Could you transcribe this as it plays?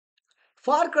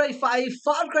Far Cry 5,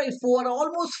 Far Cry 4 are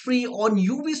almost free on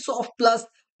Ubisoft Plus,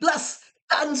 plus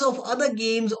tons of other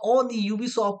games on the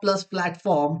Ubisoft Plus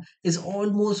platform is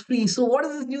almost free. So what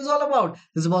is this news all about?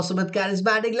 This is about Sumit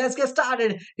Charismatic. Let's get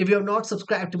started. If you have not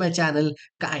subscribed to my channel,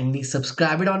 kindly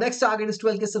subscribe it. Our next target is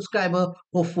 12K subscriber.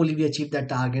 Hopefully we achieve that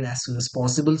target as soon as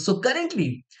possible. So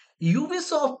currently,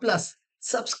 Ubisoft Plus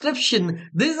subscription,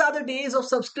 these are the days of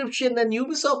subscription, and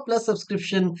Ubisoft Plus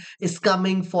subscription is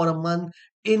coming for a month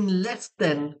in less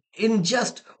than, in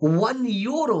just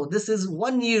 €1. This is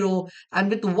 €1, and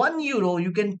with €1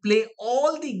 you can play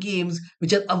all the games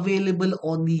which are available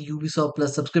on the Ubisoft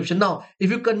Plus subscription. Now if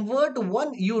you convert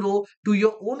 €1 to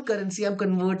your own currency, I'm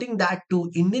converting that to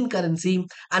Indian currency,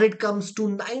 and it comes to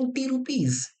 90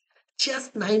 rupees.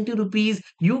 Just 90 rupees,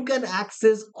 you can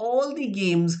access all the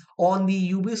games on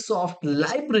the Ubisoft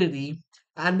library,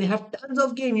 and they have tons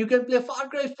of games. You can play Far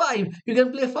Cry 5, you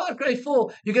can play Far Cry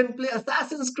 4, you can play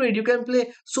Assassin's Creed, you can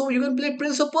play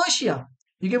Prince of Persia.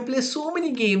 You can play so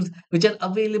many games which are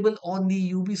available on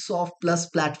the Ubisoft Plus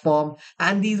platform,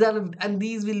 and these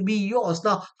will be yours.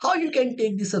 Now, how you can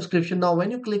take the subscription? Now, when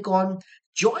you click on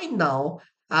join now,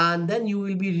 and then you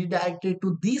will be redirected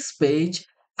to this page.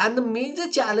 And the major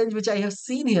challenge which I have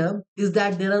seen here is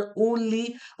that there are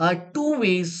only two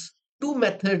ways, two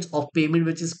methods of payment,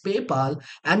 which is PayPal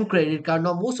and credit card.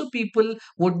 Now, most of people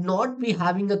would not be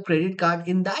having a credit card.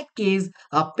 In that case,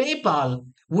 PayPal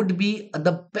would be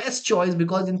the best choice,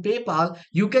 because in PayPal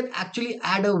you can actually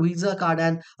add a Visa card,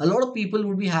 and a lot of people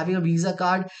would be having a Visa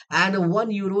card, and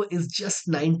 €1 is just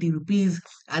 90 rupees.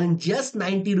 And in just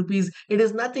 90 rupees, it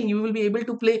is nothing. You will be able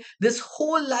to play this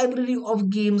whole library of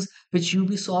games which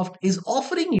Ubisoft is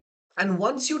offering you. And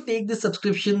once you take the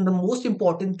subscription, the most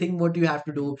important thing what you have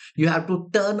to do, you have to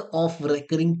turn off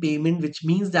recurring payment, which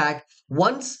means that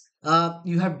once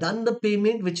you have done the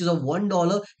payment, which is of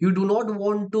 $1, you do not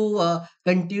want to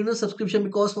continue the subscription,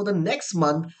 because for the next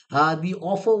month, the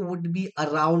offer would be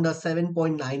around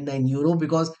 €7.99,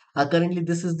 because currently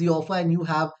this is the offer, and you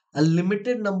have a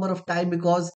limited number of time,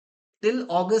 because till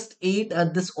August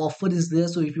 8th, this offer is there.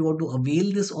 So if you want to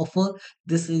avail this offer,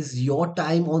 this is your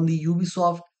time. On the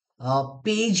Ubisoft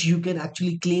page, you can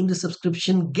actually claim the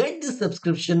subscription, get the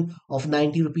subscription of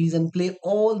 90 rupees, and play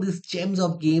all these gems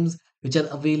of games which are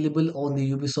available on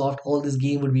the Ubisoft. All this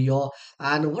game would be your,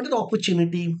 and what an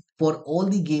opportunity for all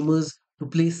the gamers to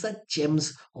play such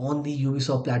gems on the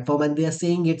Ubisoft platform. And they are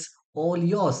saying it's all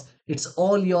yours. It's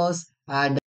all yours.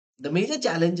 And the major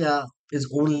challenge is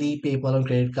only PayPal or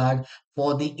credit card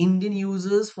for the Indian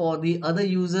users. For the other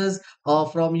users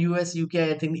from US, UK,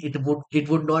 I think it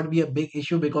would not be a big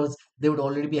issue, because they would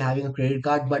already be having a credit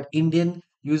card. But Indian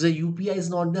user UPI is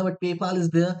not there, but PayPal is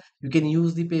there. You can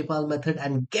use the PayPal method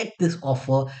and get this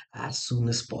offer as soon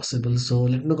as possible. So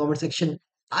let me know in the comment section.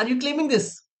 Are you claiming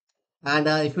this? And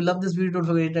if you love this video, don't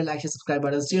forget to like, share, subscribe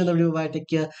button. See you on the video. Bye. Take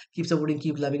care. Keep supporting,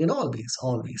 keep loving, and always,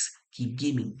 always keep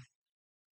gaming.